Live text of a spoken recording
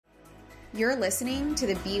You're listening to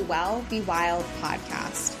the Be Well, Be Wild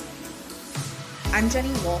podcast. I'm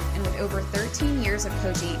Jennie Wolfe, and with over 13 years of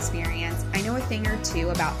coaching experience, I know a thing or two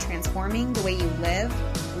about transforming the way you live,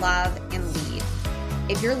 love, and lead.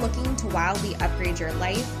 If you're looking to wildly upgrade your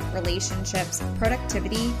life, relationships,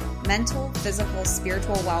 productivity, mental, physical,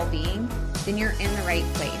 spiritual well-being, then you're in the right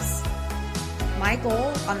place. My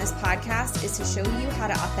goal on this podcast is to show you how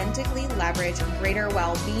to authentically leverage greater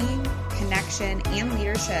well-being, connection, and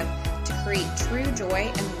leadership to create true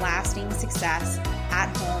joy and lasting success at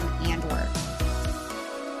home and work.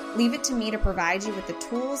 Leave it to me to provide you with the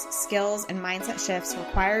tools, skills, and mindset shifts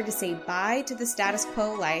required to say bye to the status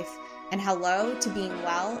quo life and hello to being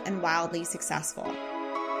well and wildly successful.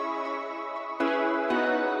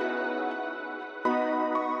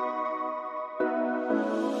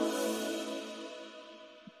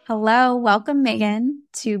 Hello, welcome Meghan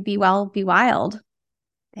to Be Well, Be Wild.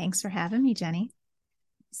 Thanks for having me, Jennie.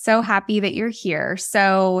 So happy that you're here.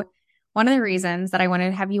 So one of the reasons that I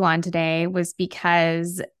wanted to have you on today was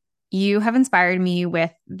because you have inspired me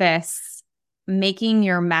with this making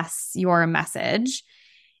your mess your message.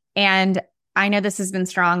 And I know this has been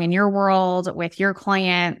strong in your world with your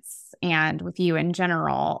clients and with you in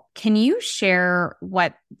general. Can you share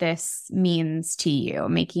what this means to you,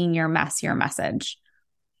 making your mess your message?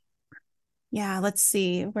 Yeah, let's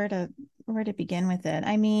see where to begin with it.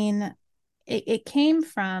 I mean, it came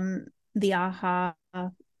from the aha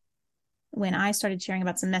when I started sharing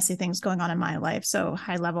about some messy things going on in my life. So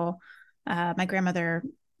high level, my grandmother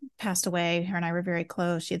passed away. Her and I were very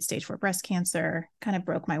close. She had stage 4 breast cancer, kind of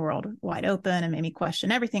broke my world wide open and made me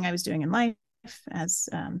question everything I was doing in life, as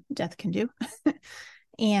death can do.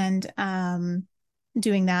 And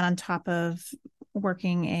doing that on top of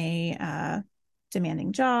working a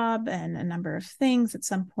demanding job and a number of things. At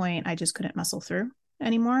some point, I just couldn't muscle through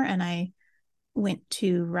anymore. And I went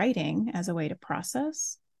to writing as a way to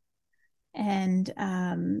process. And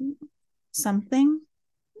something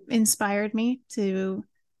inspired me to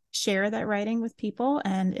share that writing with people.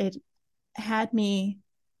 And it had me,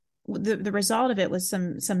 the result of it was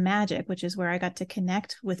some magic, which is where I got to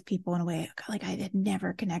connect with people in a way like I had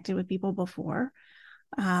never connected with people before.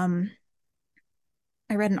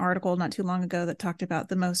 I read an article not too long ago that talked about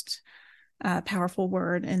the most powerful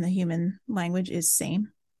word in the human language is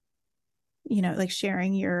same. You know, like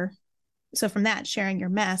sharing your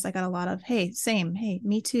mess, I got a lot of, hey, same, hey,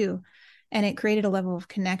 me too. And it created a level of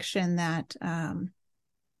connection that, and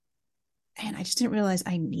I just didn't realize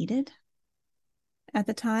I needed at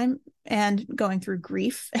the time. And going through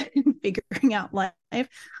grief and figuring out life,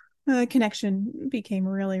 connection became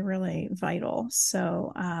really, really vital.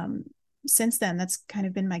 So, since then, that's kind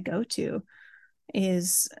of been my go-to,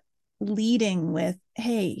 is leading with,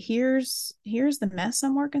 hey, here's the mess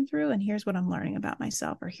I'm working through, and here's what I'm learning about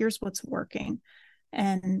myself, or here's what's working.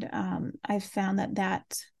 And I've found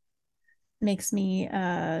that makes me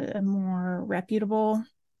a more reputable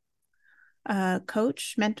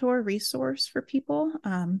coach, mentor, resource for people,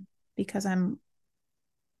 because I'm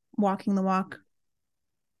walking the walk,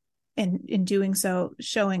 and in doing so,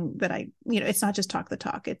 showing that it's not just talk the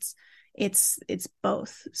talk, it's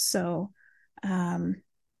both. So,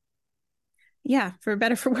 yeah, for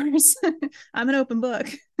better, for worse, I'm an open book.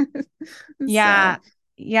 Yeah. So.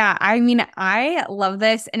 Yeah. I mean, I love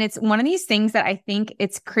this. And it's one of these things that I think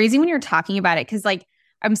it's crazy when you're talking about it. Cause like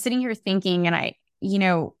I'm sitting here thinking, and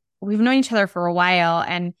we've known each other for a while,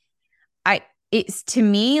 and it's to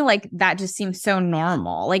me, like that just seems so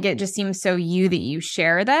normal. Like it just seems so you that you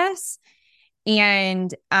share this.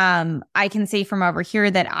 And I can say from over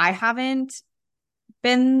here that I haven't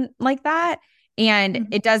been like that.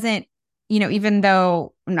 And it doesn't, even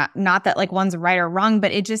though not that like one's right or wrong,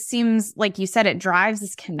 but it just seems like you said, it drives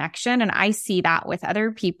this connection. And I see that with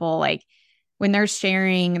other people, like when they're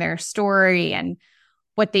sharing their story and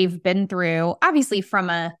what they've been through, obviously from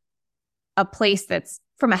a place that's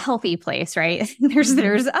from a healthy place, right? There's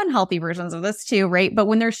unhealthy versions of this too, right? But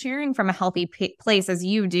when they're sharing from a healthy place, as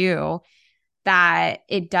you do, that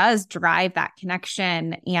it does drive that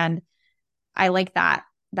connection. And I like that,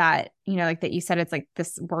 like that you said, it's like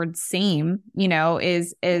this word same,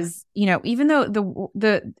 is, even though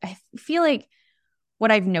I feel like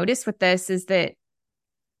what I've noticed with this is that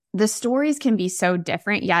the stories can be so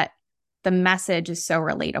different, yet the message is so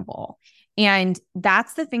relatable. And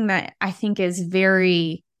that's the thing that I think is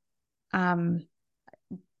very eye-opening,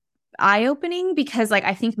 because like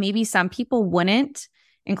I think maybe some people wouldn't,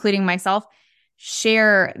 including myself,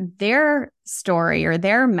 share their story or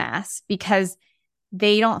their mess because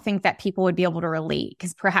they don't think that people would be able to relate,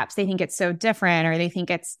 because perhaps they think it's so different, or they think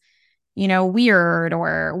it's, weird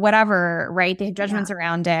or whatever, right? They have judgments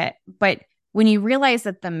around it. But when you realize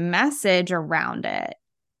that the message around it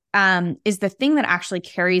is the thing that actually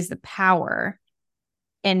carries the power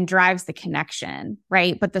and drives the connection,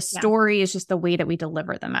 right? But the story is just the way that we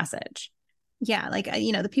deliver the message. Yeah. Like,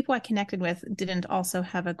 the people I connected with didn't also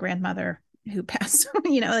have a grandmother who passed,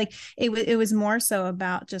 like it was more so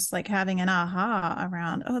about just like having an aha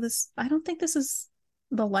around, oh, I don't think this is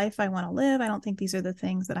the life I want to live. I don't think these are the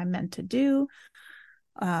things that I'm meant to do.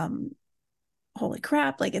 Holy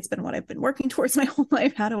crap, like it's been what I've been working towards my whole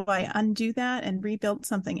life. How do I undo that and rebuild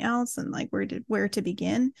something else? And like where to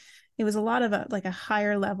begin? It was a lot of a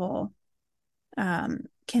higher level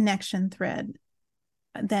connection thread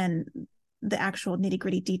than the actual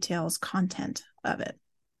nitty-gritty details content of it.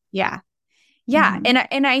 Yeah. Yeah. Mm-hmm.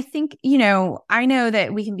 And I think, I know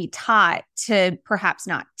that we can be taught to perhaps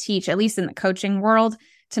not teach, at least in the coaching world,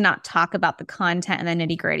 to not talk about the content and the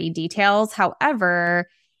nitty-gritty details. However,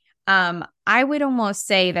 I would almost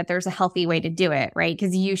say that there's a healthy way to do it, right?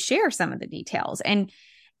 Because you share some of the details and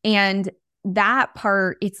that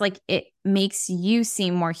part, it's like it makes you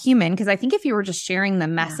seem more human. Because I think if you were just sharing the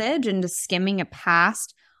message and just skimming it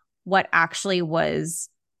past what actually was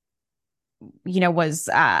going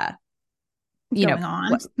on.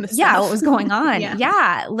 What was going on.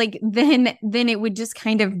 Yeah. Like then it would just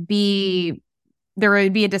kind of be, there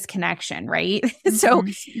would be a disconnection, right? Mm-hmm. So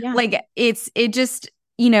like it just,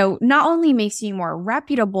 not only makes you more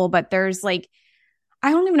reputable, but there's like,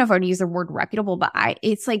 I don't even know if I would use the word reputable, but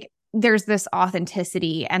it's like, there's this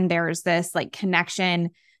authenticity and there's this like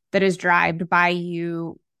connection that is driven by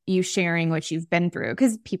you sharing what you've been through,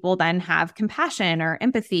 because people then have compassion or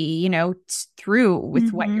empathy, through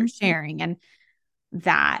with what you're sharing. And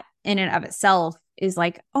that in and of itself is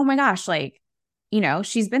like, oh my gosh, like,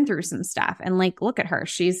 she's been through some stuff and like, look at her.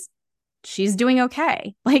 She's doing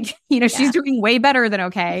okay. Like, she's doing way better than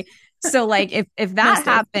okay. So like, if that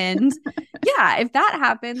happened, if that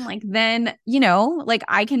happened, like, then, like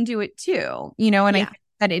I can do it too, and I think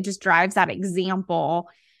that it just drives that example.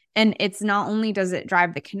 And it's not only does it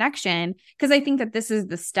drive the connection, because I think that this is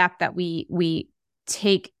the step that we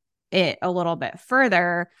take it a little bit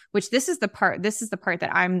further, which this is the part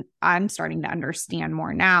that I'm starting to understand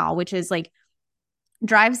more now, which is like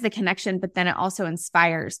drives the connection, but then it also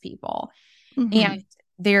inspires people. Mm-hmm. And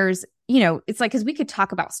there's, it's like, because we could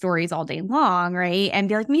talk about stories all day long, right? And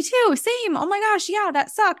be like, me too, same. Oh my gosh, yeah, that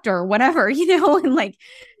sucked or whatever, and like,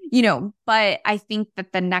 but I think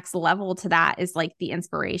that the next level to that is like the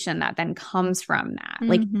inspiration that then comes from that.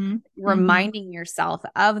 Like reminding yourself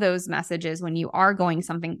of those messages when you are going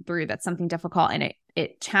through that's something difficult, and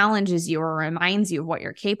it challenges you or reminds you of what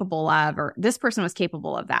you're capable of, or this person was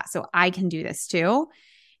capable of that, so I can do this too.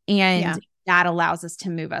 And that allows us to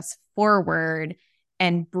move us forward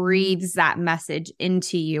and breathes that message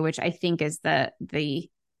into you, which I think is the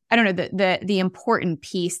I don't know, the important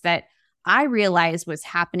piece that I realized was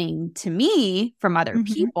happening to me from other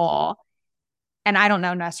people. And I don't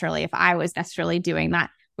know necessarily if I was necessarily doing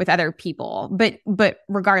that with other people, but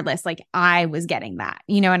regardless, like I was getting that,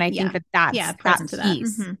 and I think that's present to that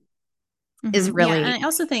piece is really. And I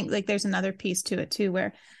also think like there's another piece to it too,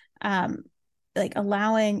 where like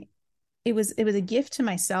allowing, it was a gift to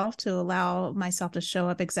myself to allow myself to show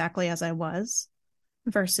up exactly as I was,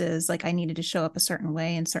 versus like I needed to show up a certain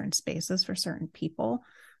way in certain spaces for certain people.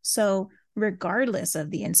 So regardless of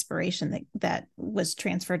the inspiration that was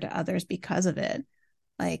transferred to others because of it,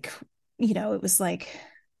 like, it was like,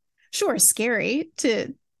 sure, scary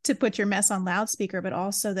to put your mess on loudspeaker, but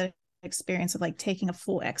also the experience of like taking a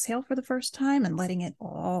full exhale for the first time and letting it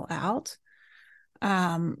all out.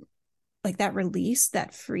 Like that release,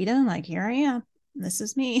 that freedom, like here I am, this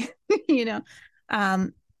is me,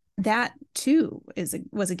 that too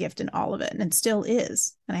was a gift in all of it, and still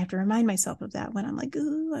is. And I have to remind myself of that when I'm like,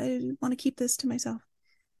 ooh, I want to keep this to myself.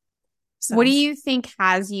 So, what do you think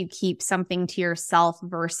has you keep something to yourself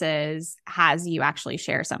versus has you actually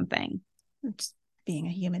share something? Just being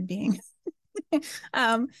a human being.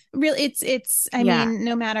 Really, it's I mean,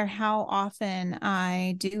 no matter how often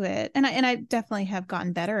I do it, and I definitely have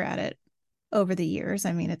gotten better at it over the years.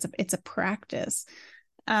 I mean, it's a practice.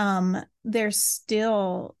 There's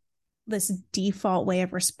still this default way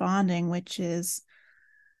of responding, which is,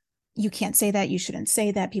 you can't say that, you shouldn't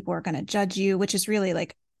say that, people are going to judge you, which is really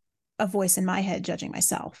like a voice in my head judging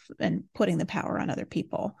myself and putting the power on other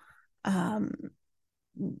people.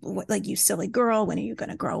 Like, you silly girl, when are you going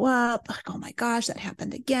to grow up? Like, oh my gosh, that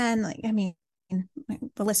happened again. Like, I mean,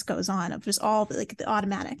 the list goes on of just all like the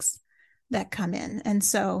automatics that come in. And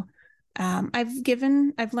so I've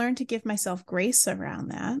learned to give myself grace around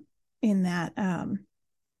that, in that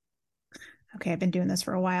okay, I've been doing this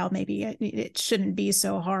for a while. Maybe it shouldn't be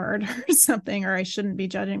so hard or something, or I shouldn't be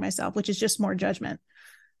judging myself, which is just more judgment.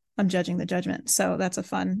 I'm judging the judgment. So that's a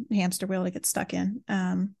fun hamster wheel to get stuck in.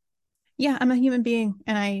 Yeah, I'm a human being,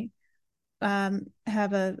 and I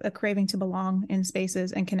have a craving to belong in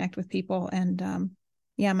spaces and connect with people. And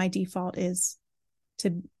yeah, my default is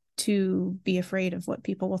to be afraid of what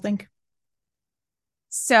people will think.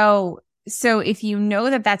 So if you know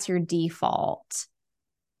that that's your default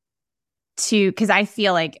to, because I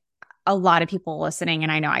feel like a lot of people listening,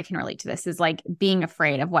 and I know I can relate to this, is like being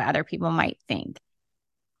afraid of what other people might think.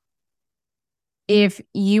 If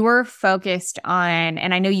you were focused on,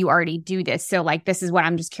 and I know you already do this, so like this is what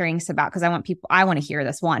I'm just curious about because I want to hear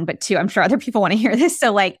this, one, but two, I'm sure other people want to hear this.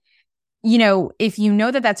 So like, if you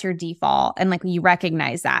know that that's your default and like you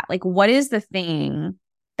recognize that, like what is the thing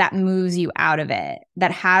that moves you out of it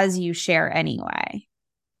that has you share anyway?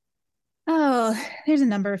 Oh, there's a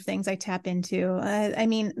number of things I tap into. I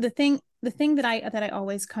mean, the thing that I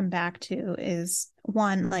always come back to is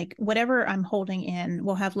one, like whatever I'm holding in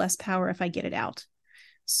will have less power if I get it out.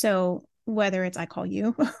 So whether it's I call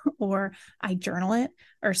you or I journal it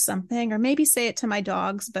or something, or maybe say it to my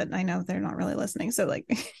dogs, but I know they're not really listening. So like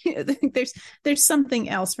there's something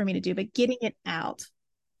else for me to do, but getting it out.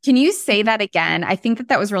 Can you say that again? I think that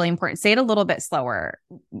that was really important. Say it a little bit slower.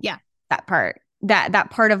 Yeah. That part. That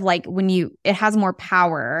part of like when it has more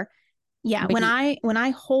power. Yeah. When I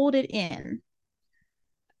hold it in,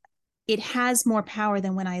 it has more power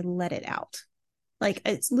than when I let it out. Like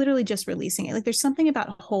it's literally just releasing it. Like there's something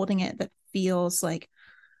about holding it that feels like,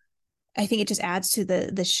 I think it just adds to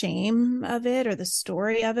the shame of it or the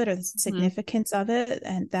story of it or the significance of it.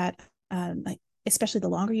 And that like especially the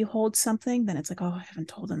longer you hold something, then it's like, oh, I haven't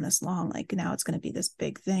told them this long. Like now it's going to be this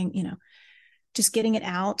big thing, just getting it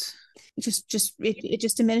out. It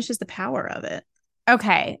just diminishes the power of it.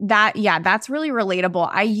 Okay. That's really relatable.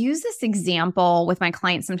 I use this example with my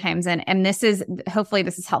clients sometimes, and this is, hopefully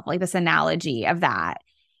this is helpful, like this analogy of that.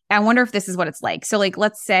 I wonder if this is what it's like. So like,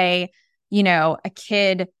 let's say, a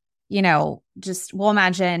kid, just we'll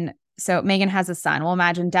imagine, so Meghan has a son. We'll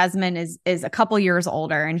imagine Desmond is a couple years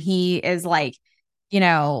older and he is like,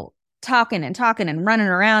 talking and running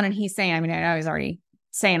around, and he's saying, I mean, I know he's already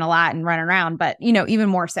saying a lot and running around, but even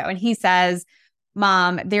more so. And he says,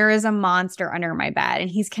 Mom, there is a monster under my bed. And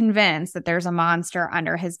he's convinced that there's a monster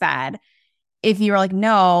under his bed. If you're like,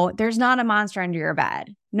 no, there's not a monster under your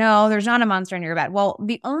bed. No, there's not a monster under your bed. Well,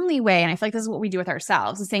 the only way, and I feel like this is what we do with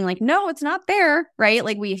ourselves, is saying like, no, it's not there, right?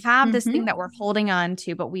 Like we have this thing that we're holding on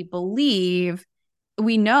to, but we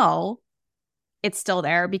know it's still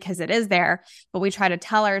there because it is there. But we try to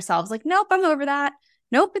tell ourselves like, nope, I'm over that.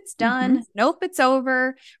 Nope, it's done. Nope, it's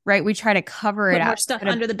over. Right. We try to cover it Put up. more stuff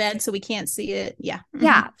under the bed so we can't see it. Yeah.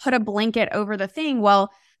 Yeah. Put a blanket over the thing.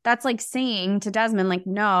 Well, that's like saying to Desmond, like,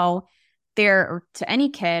 no, or to any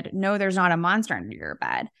kid, no, there's not a monster under your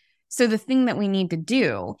bed. So the thing that we need to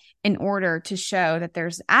do in order to show that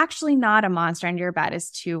there's actually not a monster under your bed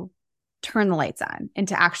is to turn the lights on and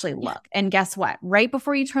to actually look. And guess what? Right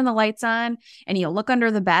before you turn the lights on and you look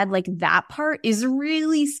under the bed, like that part is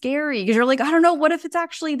really scary because you're like, I don't know, what if it's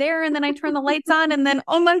actually there? And then I turn the lights on and then,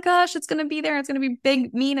 oh my gosh, it's going to be there. It's going to be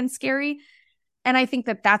big, mean, and scary. And I think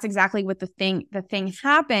that that's exactly what the thing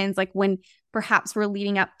happens. Like when perhaps we're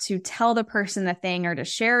leading up to tell the person the thing or to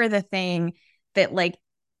share the thing, that like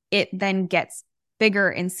it then gets bigger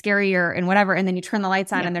and scarier and whatever. And then you turn the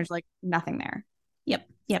lights on and there's like nothing there.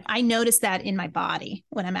 Yep. I notice that in my body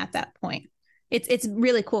when I'm at that point. It's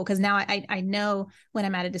really cool because now I know when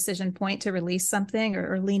I'm at a decision point to release something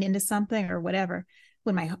or lean into something or whatever.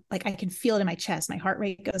 When I can feel it in my chest, my heart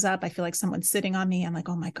rate goes up. I feel like someone's sitting on me. I'm like,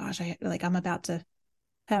 oh my gosh, I'm about to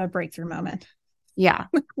have a breakthrough moment. Yeah.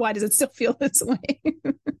 Why does it still feel this way?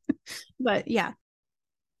 But yeah.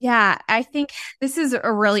 Yeah, I think this is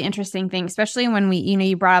a really interesting thing, especially when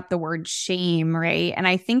you brought up the word shame, right? And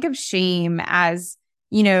I think of shame as,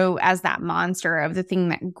 as that monster of the thing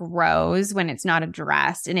that grows when it's not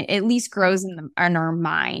addressed. And it at least grows in our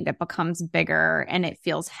mind. It becomes bigger and it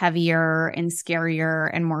feels heavier and scarier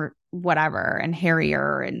and more whatever and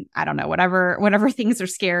hairier. And I don't know, whatever things are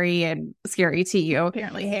scary to you.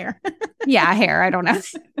 Apparently hair. Yeah, hair. I don't know.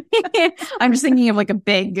 I'm just thinking of like a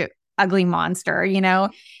big, ugly monster,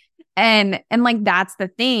 And like that's the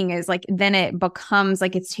thing is like then it becomes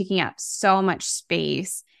like it's taking up so much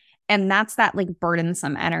space. And that's that like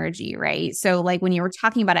burdensome energy, right? So like when you were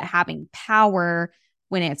talking about it having power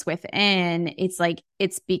when it's within, it's like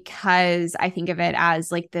it's because I think of it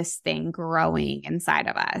as like this thing growing inside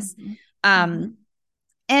of us. And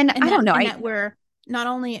I don't know. That we're not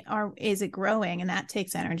only is it growing and that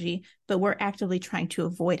takes energy, but we're actively trying to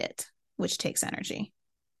avoid it. which takes energy.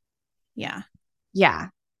 Yeah. Yeah.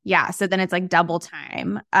 Yeah. So then it's like double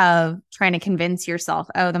time of trying to convince yourself,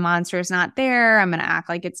 oh, the monster is not there. I'm going to act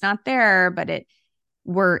like it's not there, but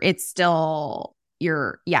it's still,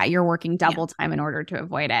 you're working double time in order to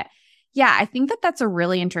avoid it. Yeah. I think that that's a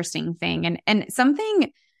really interesting thing. And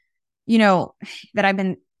something, that I've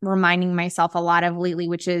been reminding myself a lot of lately,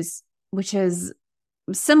 which is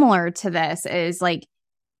similar to this, is like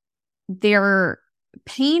their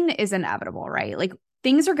pain is inevitable, right? Like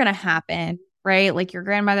things are going to happen, right? Like your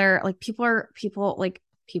grandmother, like people are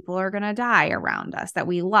going to die around us that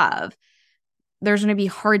we love. There's going to be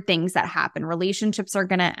hard things that happen. Relationships are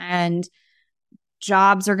going to end.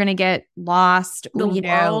 Jobs are going to get lost. The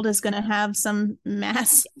world is going to have some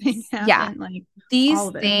mass thing happen. Yeah. Like these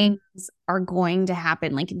things are going to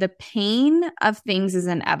happen. Like the pain of things is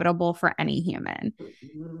inevitable for any human.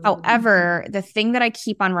 However, the thing that I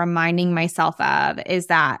keep on reminding myself of is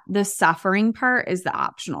that the suffering part is the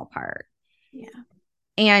optional part. Yeah.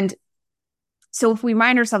 And so if we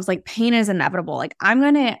remind ourselves like pain is inevitable, like I'm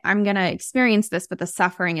gonna experience this, but the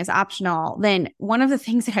suffering is optional, then one of the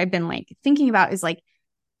things that I've been like thinking about is like,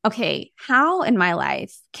 okay, how in my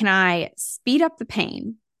life can I speed up the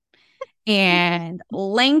pain and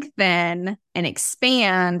lengthen and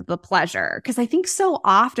expand the pleasure? Because I think so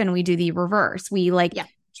often we do the reverse. We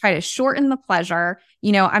try to shorten the pleasure.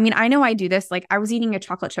 I mean, I know I do this. Like I was eating a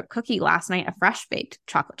chocolate chip cookie last night, a fresh baked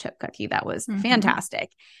chocolate chip cookie that was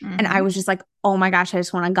fantastic. And I was just like, oh my gosh, I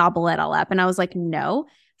just want to gobble it all up. And I was like, no,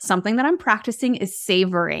 something that I'm practicing is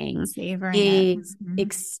savoring is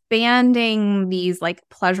expanding these like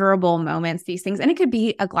pleasurable moments, these things. And it could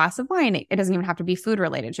be a glass of wine. It doesn't even have to be food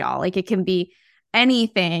related, y'all. Like it can be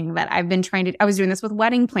anything that I've been I was doing this with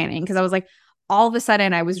wedding planning because I was like, all of a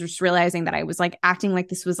sudden I was just realizing that I was like acting like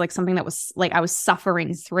this was like something that was like I was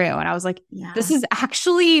suffering through. And I was like, this is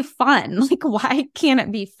actually fun. Like, why can't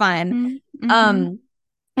it be fun?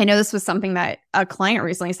 I know this was something that a client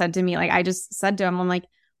recently said to me. Like I just said to him, I'm like,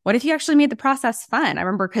 what if you actually made the process fun? I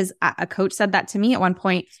remember because a coach said that to me at one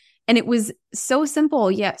point, and it was so simple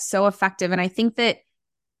yet so effective. And I think that,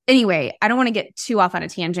 anyway, I don't want to get too off on a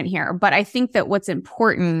tangent here, but I think that what's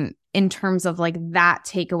important in terms of like that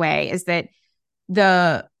takeaway is that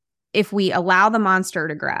if we allow the monster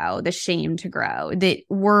to grow, the shame to grow, that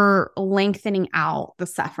we're lengthening out the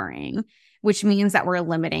suffering, which means that we're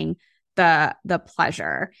limiting the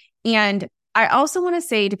pleasure. And I also want to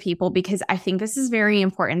say to people, because I think this is very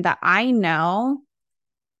important, that I know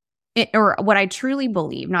it, or what I truly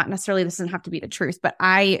believe, not necessarily this doesn't have to be the truth, but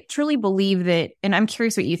I truly believe that, and I'm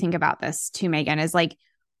curious what you think about this too, Megan, is like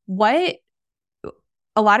what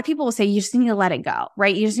a lot of people will say, you just need to let it go,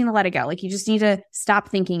 right? You just need to let it go. Like you just need to stop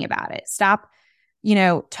thinking about it. Stop,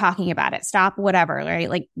 talking about it. Stop whatever, right?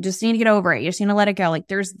 Like just need to get over it. You just need to let it go. Like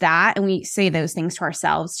there's that. And we say those things to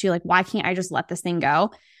ourselves too. Like, why can't I just let this thing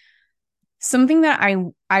go? Something that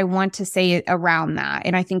I want to say around that,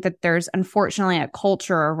 and I think that there's unfortunately a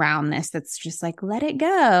culture around this that's just like, let it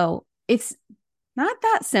go. It's not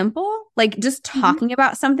that simple. Like just talking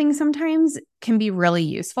about something sometimes can be really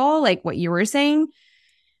useful, like what you were saying.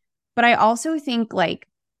 But I also think like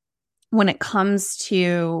when it comes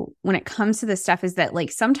to this stuff is that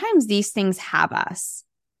like sometimes these things have us,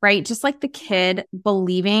 right? Just like the kid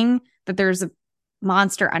believing that there's a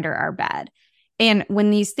monster under our bed. And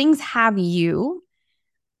when these things have you,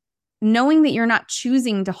 knowing that you're not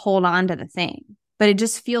choosing to hold on to the thing, but it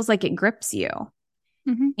just feels like it grips you.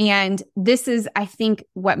 And this is, I think,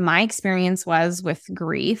 what my experience was with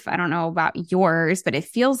grief. I don't know about yours, but it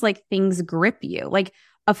feels like things grip you. Like,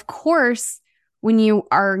 of course, when you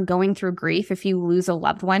are going through grief, if you lose a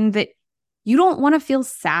loved one, that you don't want to feel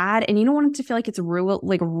sad and you don't want it to feel like it's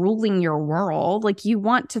ruling your world. Like you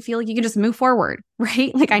want to feel like you can just move forward,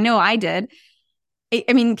 right? Like I know I did.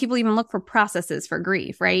 I mean, people even look for processes for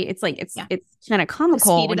grief, right? It's like, it's kind of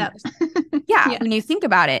comical. Speed it up. When you think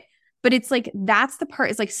about it. But it's like, that's the part.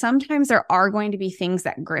 It's like, sometimes there are going to be things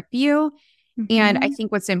that grip you. And I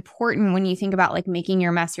think what's important when you think about like making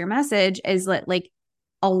your mess your message is like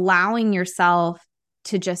allowing yourself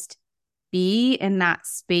to just be in that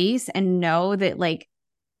space and know that like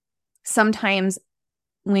sometimes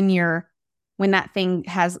when that thing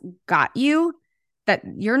has got you, that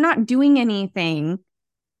you're not doing anything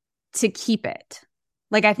to keep it.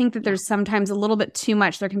 Like, I think that there's sometimes a little bit too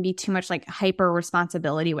much, there can be too much like hyper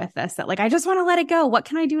responsibility with this, that like, I just want to let it go. What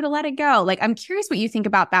can I do to let it go? Like, I'm curious what you think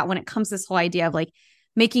about that when it comes to this whole idea of like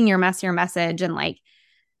making your mess your message and like,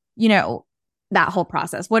 that whole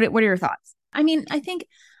process. What are your thoughts? I mean, I think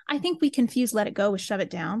we confuse let it go with shove it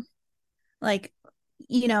down. Like,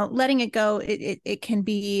 letting it go, it can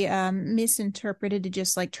be misinterpreted to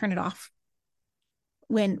just like turn it off.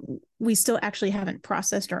 when we still actually haven't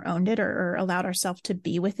processed or owned it, or allowed ourselves to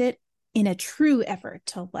be with it in a true effort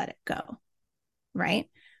to let it go. Right.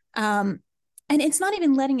 And it's not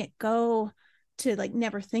even letting it go to like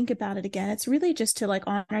never think about it again. It's really just to like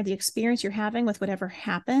honor the experience you're having with whatever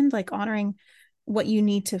happened, like honoring what you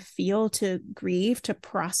need to feel, to grieve, to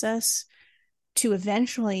process, to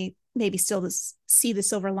eventually maybe still see the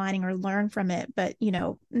silver lining or learn from it, but, you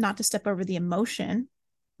know, not to step over the emotion,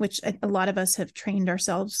 which a lot of us have trained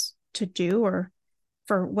ourselves to do, or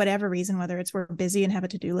for whatever reason, whether it's we're busy and have a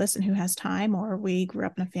to-do list and who has time, or we grew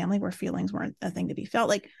up in a family where feelings weren't a thing to be felt.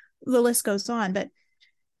 Like the list goes on. But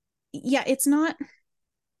yeah, it's not,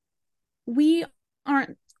 we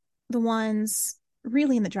aren't the ones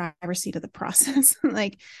really in the driver's seat of the process.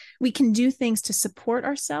 Like we can do things to support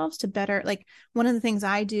ourselves to better, like one of the things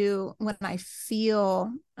I do when I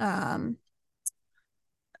feel a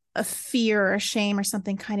fear or a shame or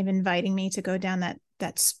something kind of inviting me to go down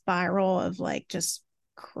that spiral of like just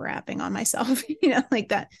crapping on myself, you know, like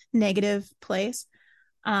that negative place.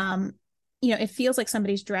 You know, it feels like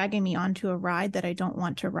somebody's dragging me onto a ride that I don't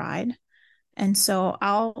want to ride. And so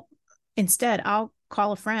I'll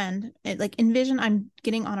call a friend. Like envision I'm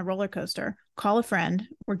getting on a roller coaster, call a friend,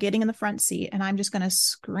 we're getting in the front seat, and I'm just going to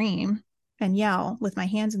scream and yell with my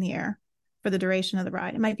hands in the air for the duration of the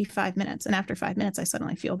ride. It might be 5 minutes. And after 5 minutes, I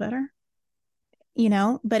suddenly feel better, you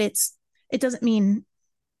know, but it doesn't mean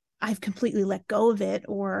I've completely let go of it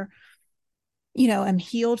or, you know, I'm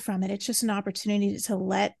healed from it. It's just an opportunity to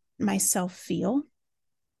let myself feel.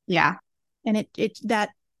 Yeah. And that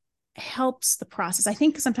helps the process. I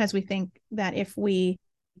think sometimes we think that if we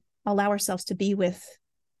allow ourselves to be with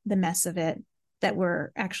the mess of it, that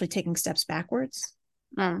we're actually taking steps backwards.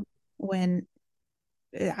 When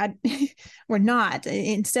we're not.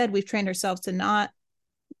 Instead, we've trained ourselves to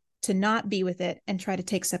not be with it and try to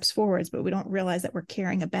take steps forwards, but we don't realize that we're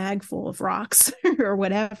carrying a bag full of rocks or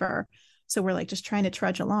whatever. So we're like just trying to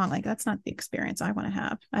trudge along. Like that's not the experience I want to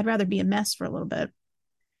have. I'd rather be a mess for a little bit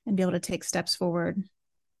and be able to take steps forward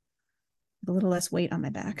with a little less weight on my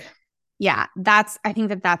back. Yeah, I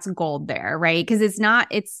think that's gold there, right? Because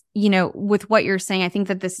it's, you know, with what you're saying, I think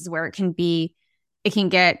that this is where it can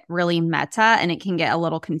get really meta and it can get a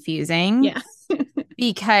little confusing. Yeah.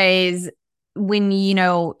 Because when, you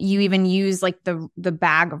know, you even use like the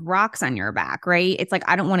bag of rocks on your back, right? It's like,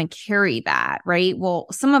 I don't want to carry that, right? Well,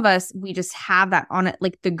 some of us, we just have that on it.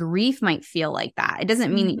 Like the grief might feel like that. It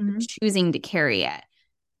doesn't mean that you're choosing to carry it.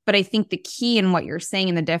 But I think the key in what you're saying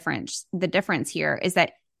and the difference here is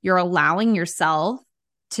that you're allowing yourself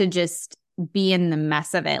to just be in the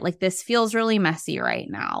mess of it. Like this feels really messy right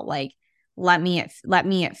now. Like let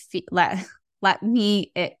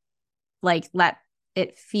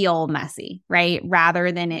it feel messy, right?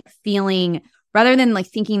 Rather than like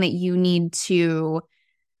thinking that you need to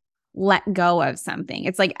let go of something.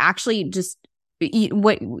 It's like actually just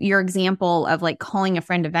what your example of like calling a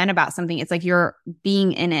friend to vent about something. It's like you're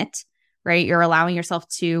being in it, right? You're allowing yourself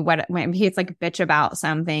to maybe it's like bitch about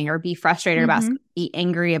something or be frustrated about something, be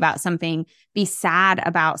angry about something, be sad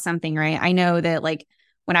about something, right? I know that like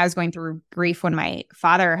when I was going through grief when my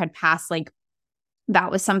father had passed, like that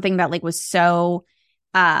was something that like was so,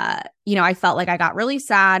 you know, I felt like I got really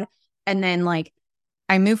sad and then like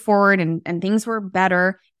I moved forward and things were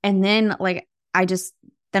better. And then like, I just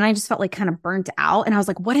felt like kind of burnt out and I was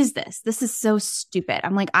like, what is this? This is so stupid.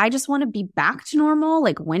 I'm like, I just want to be back to normal.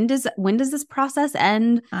 Like, when does this process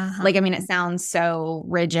end? Like, I mean, it sounds so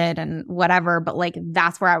rigid and whatever, but like,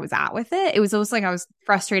 that's where I was at with it. It was almost like I was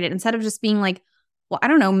frustrated instead of just being like, well, I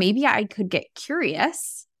don't know, maybe I could get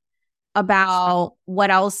curious about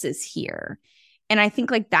what else is here. And I think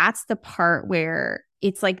like that's the part where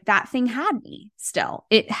it's like that thing had me still.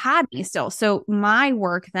 It had me still. So my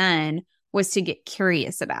work then was to get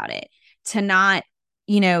curious about it, to not,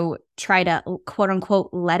 you know, try to quote unquote,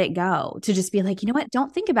 let it go, to just be like, you know what,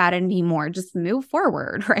 don't think about it anymore. Just move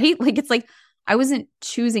forward. Right. Like, it's like, I wasn't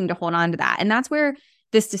choosing to hold on to that. And that's where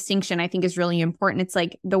this distinction I think is really important. It's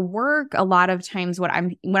like the work, a lot of times what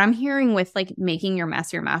I'm hearing with like making your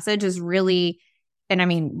mess your message is really, and I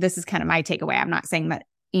mean, this is kind of my takeaway. I'm not saying that,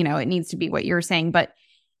 you know, it needs to be what you're saying, but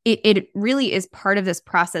it really is part of this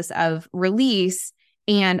process of release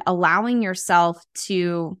and allowing yourself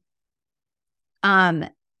to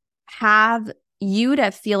have you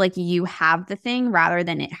to feel like you have the thing rather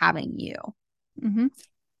than it having you.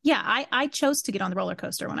 Yeah, I chose to get on the roller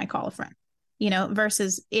coaster when I call a friend, you know,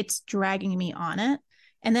 versus it's dragging me on it.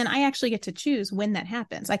 And then I actually get to choose when that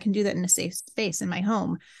happens. I can do that in a safe space in my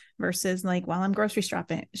home versus like while I'm grocery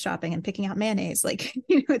shopping and picking out mayonnaise. Like,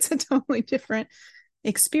 you know, it's a totally different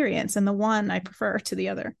experience, and the one I prefer to the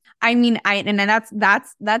other. I mean, and then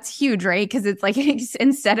that's huge, right? Because it's like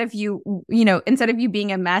instead of you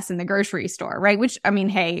being a mess in the grocery store, right? Which I mean,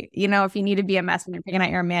 hey, if you need to be a mess when you're picking out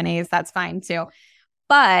your mayonnaise, that's fine too.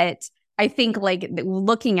 But I think like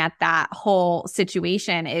looking at that whole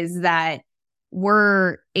situation is that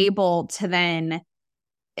we're able to then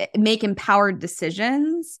make empowered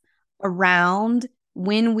decisions around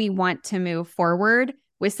when we want to move forward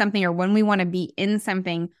with something or when we want to be in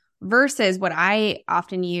something versus what I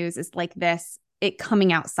often use is like it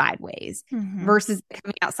coming out sideways versus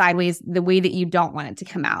coming out sideways the way that you don't want it to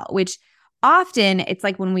come out, which often it's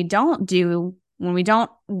like when we don't,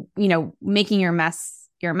 making your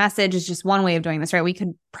message is just one way of doing this, right? We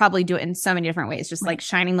could probably do it in so many different ways, just like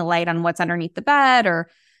shining the light on what's underneath the bed or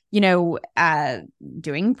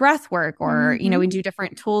doing breath work or, we do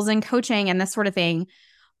different tools and coaching and this sort of thing.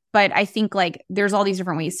 But I think like there's all these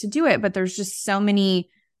different ways to do it, but there's just so many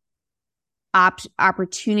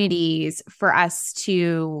opportunities for us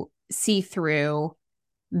to see through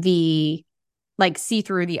the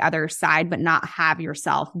other side, but not have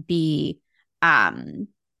yourself be wrong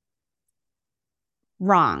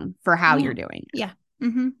for how you're doing it. Yeah.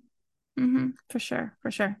 For sure.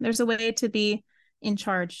 For sure. There's a way to be in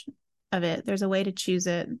charge of it. There's a way to choose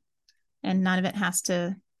it, and none of it has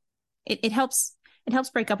to, it helps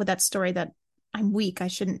break up with that story that I'm weak. I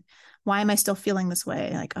shouldn't, why am I still feeling this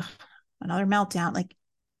way? Like, oh, another meltdown. Like,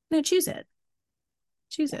 no, choose it.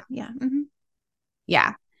 Yeah.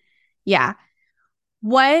 Yeah. Yeah.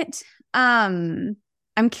 What, I'm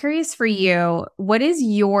curious for you, what do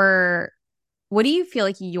you feel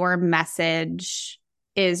like your message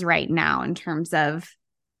is right now in terms of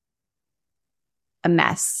a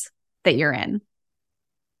mess that you're in?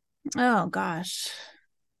 Oh gosh.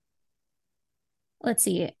 Let's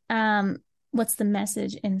see. What's the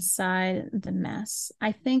message inside the mess?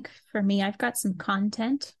 I think for me, I've got some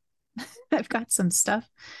content. I've got some stuff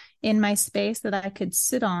in my space that I could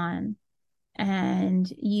sit on and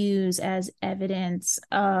use as evidence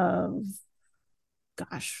of,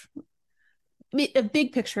 gosh, a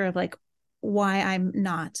big picture of like why I'm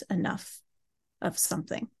not enough of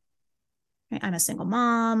something. I'm a single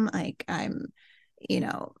mom. Like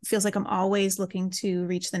feels like I'm always looking to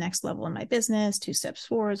reach the next level in my business, 2 steps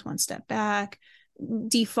forwards, 1 step back,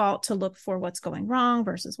 default to look for what's going wrong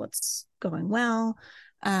versus what's going well.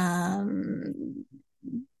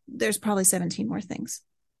 There's probably 17 more things.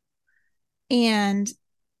 And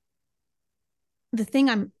the thing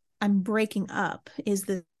I'm breaking up is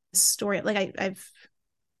the story. Like I've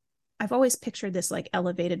always pictured this like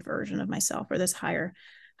elevated version of myself, or this higher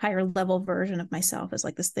level version of myself as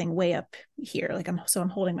like this thing way up here. Like I'm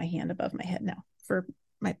holding my hand above my head now for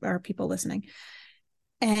our people listening.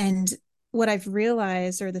 And what I've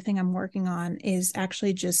realized, or the thing I'm working on, is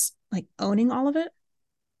actually just like owning all of it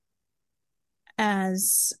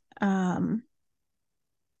as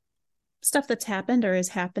stuff that's happened or is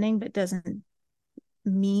happening, but doesn't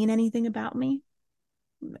mean anything about me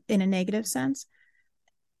in a negative sense.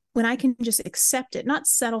 When I can just accept it, not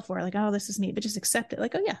settle for it, like, oh, this is me, but just accept it.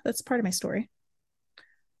 Like, oh yeah, that's part of my story.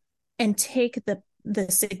 And take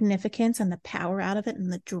the significance and the power out of it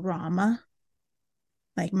and the drama.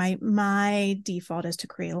 Like my default is to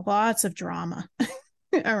create lots of drama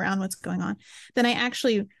around what's going on. Then I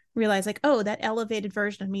actually realize like, oh, that elevated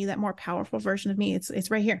version of me, that more powerful version of me,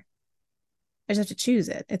 it's right here. I just have to choose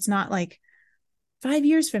it. It's not like 5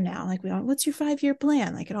 years from now, like what's your 5-year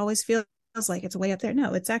plan? Like it always feels like it's way up there.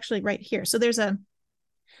 No, it's actually right here. So the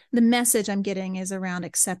message I'm getting is around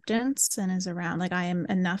acceptance, and is around like, I am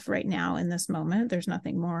enough right now in this moment. There's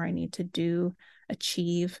nothing more I need to do,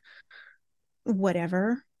 achieve,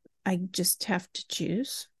 whatever. I just have to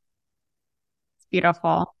choose.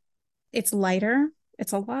 Beautiful. It's lighter.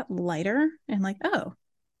 It's a lot lighter, and like, oh,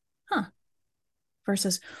 huh.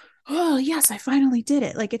 Versus, oh yes, I finally did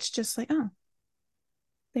it. Like, it's just like, oh,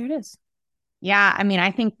 there it is. Yeah. I mean,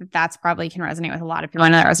 I think that's probably can resonate with a lot of people. I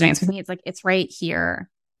know that resonates with me. It's like, it's right here,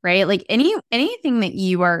 right? Like anything that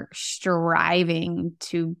you are striving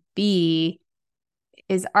to be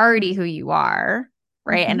is already who you are,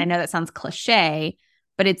 right? And I know that sounds cliche,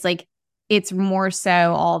 but it's like, it's more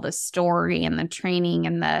so all the story and the training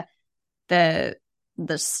and the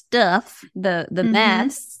stuff, the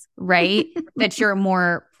mess, right? That you're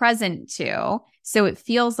more present to. So it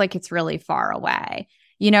feels like it's really far away.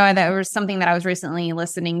 There was something that I was recently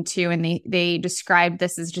listening to, and they described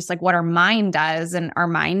this as just like what our mind does. And our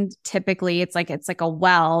mind typically, it's like a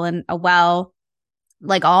well, and a well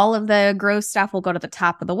like all of the gross stuff will go to the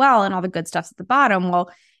top of the well and all the good stuff's at the bottom.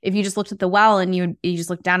 Well, if you just looked at the well and you just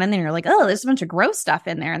look down in there, and you're like, oh, there's a bunch of gross stuff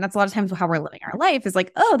in there. And that's a lot of times how we're living our life is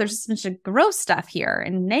like, oh, there's just a bunch of gross stuff here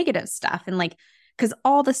and negative stuff. And like, because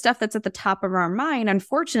all the stuff that's at the top of our mind,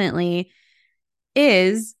 unfortunately,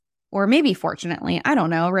 is, or maybe fortunately, I don't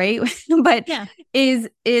know, right? But Yeah. is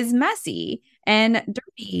messy and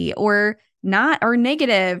dirty or not, or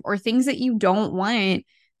negative, or things that you don't want,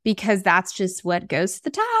 because that's just what goes to the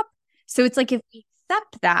top. So it's like, if we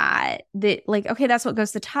accept that like, okay, that's what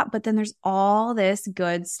goes to the top, but then there's all this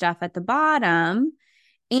good stuff at the bottom.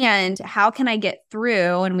 And how can I get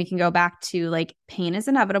through? And we can go back to like, pain is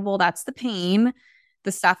inevitable. That's the pain.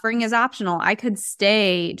 The suffering is optional. I could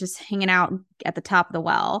stay just hanging out at the top of the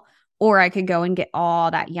well, or I could go and get all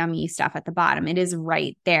that yummy stuff at the bottom. It is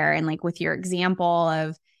right there. And like with your example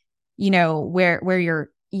of, where you're,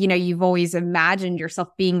 you've always imagined yourself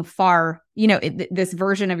being far, this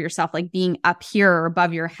version of yourself, like being up here or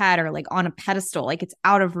above your head or like on a pedestal, like it's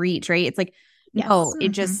out of reach, right? It's like, Yes. no, it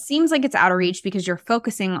just seems like it's out of reach because you're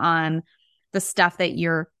focusing on the stuff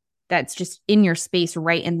that's just in your space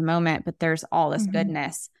right in the moment. But there's all this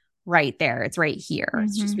goodness right there. It's right here.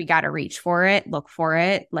 It's just, we got to reach for it, look for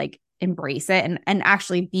it, like embrace it and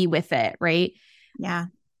actually be with it. Right. Yeah.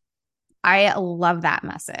 I love that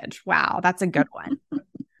message. Wow. That's a good one. That's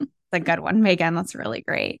a good one, Megan. That's really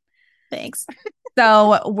great. Thanks.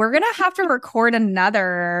 So we're going to have to record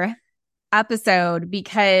another episode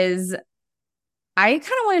because I kind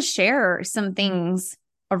of want to share some things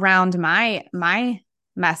around my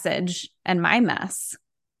message and my mess.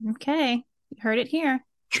 Okay. You heard it here.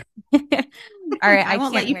 All right. I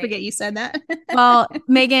won't let you forget you said that. Well,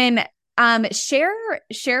 Megan, share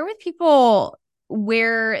with people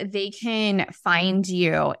where they can find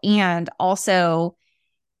you, and also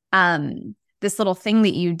this little thing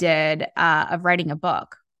that you did of writing a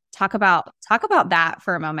book. Talk about that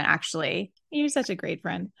for a moment, actually. You're such a great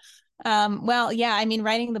friend. Well, yeah, I mean,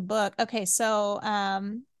 writing the book. Okay, so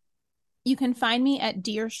you can find me at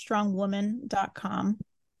dearstrongwoman.com.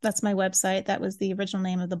 That's my website. That was the original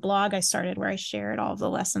name of the blog I started, where I shared all of the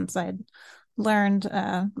lessons I'd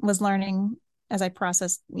was learning as I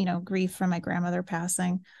processed, grief from my grandmother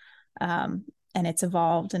passing. And it's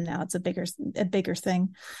evolved, and now it's a bigger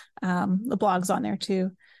thing. The blog's on there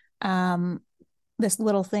too. This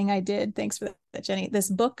little thing I did, thanks for that, Jenny. This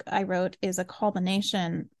book I wrote is a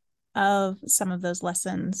culmination of some of those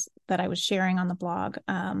lessons that I was sharing on the blog.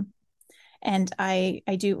 And I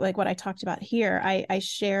do like what I talked about here. I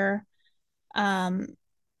share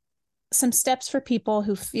some steps for people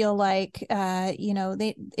who feel like,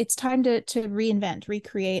 it's time to reinvent,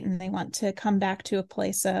 recreate, and they want to come back to a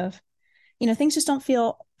place of, things just don't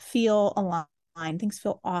feel aligned. Things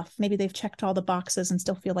feel off. Maybe they've checked all the boxes and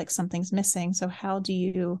still feel like something's missing. So what do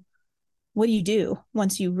you do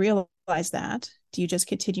once you realize that? Do you just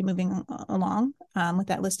continue moving along with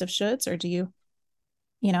that list of shoulds, or do you,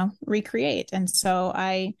 recreate? And so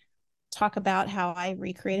I talk about how I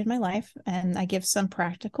recreated my life, and I give some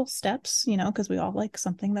practical steps, because we all like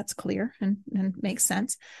something that's clear and makes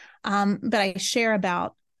sense. But I share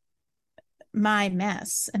about my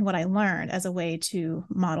mess and what I learned as a way to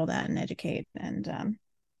model that and educate and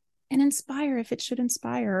inspire, if it should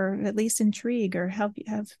inspire, or at least intrigue, or have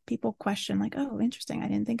people question, like, oh, interesting, I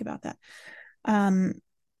didn't think about that.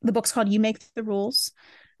 The book's called You Make the Rules.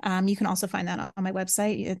 You can also find that on my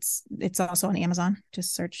website. It's also on Amazon.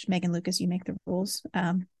 Just search Meghan Lucas, You Make the Rules.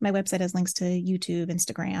 My website has links to YouTube,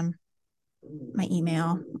 Instagram, my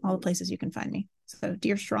email, all the places you can find me. So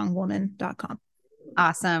dearstrongwoman.com.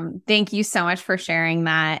 Awesome. Thank you so much for sharing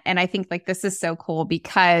that. And I think like this is so cool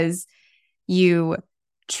because you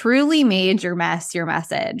truly made your mess your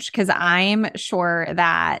message. Because I'm sure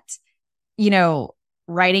that,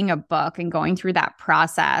 writing a book and going through that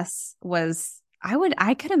process was,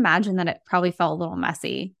 I could imagine that it probably felt a little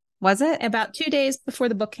messy. Was it? About 2 days before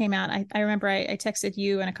the book came out, I remember I texted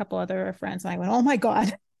you and a couple other friends, and I went, oh my God,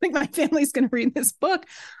 I think my family's going to read this book.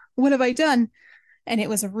 What have I done? And it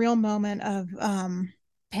was a real moment of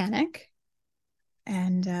panic.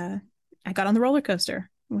 And I got on the roller coaster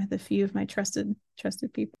with a few of my trusted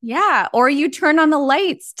people. Yeah. Or you turn on the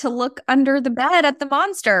lights to look under the bed at the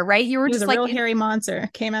monster, right? You were It was just a like real hairy monster,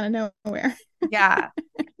 came out of nowhere. Yeah.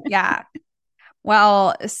 Yeah.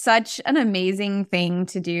 Well, such an amazing thing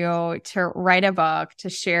to do, to write a book, to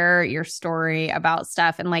share your story about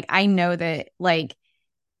stuff. And like, I know that like,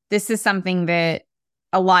 this is something that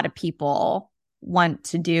a lot of people want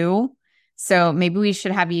to do. So maybe we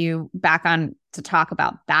should have you back on to talk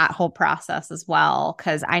about that whole process as well.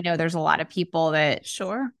 Cause I know there's a lot of people that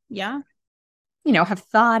Sure. Yeah. have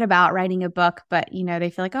thought about writing a book, but, they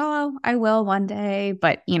feel like, oh, I will one day,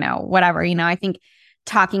 but, whatever, I think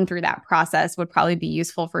talking through that process would probably be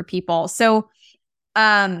useful for people. So,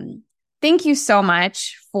 thank you so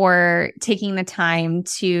much for taking the time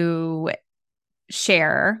to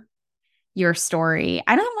share your story.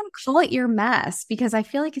 I don't want to call it your mess because I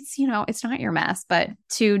feel like it's, it's not your mess, but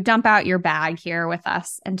to dump out your bag here with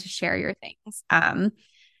us and to share your things.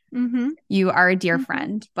 You are a dear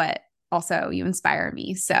friend, but also you inspire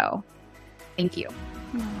me. So thank you.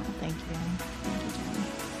 Oh, thank you. Thank you, Jennie.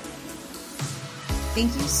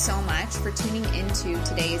 Thank you so much for tuning into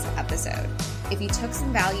today's episode. If you took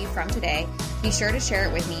some value from today, be sure to share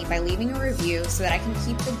it with me by leaving a review so that I can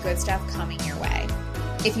keep the good stuff coming your way.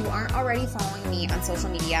 If you aren't already following me on social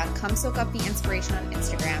media, come soak up the inspiration on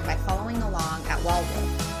Instagram by following along at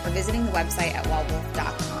wellwolf or visiting the website at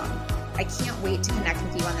wellwolf.com. I can't wait to connect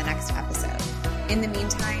with you on the next episode. In the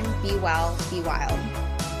meantime, be well, be wild.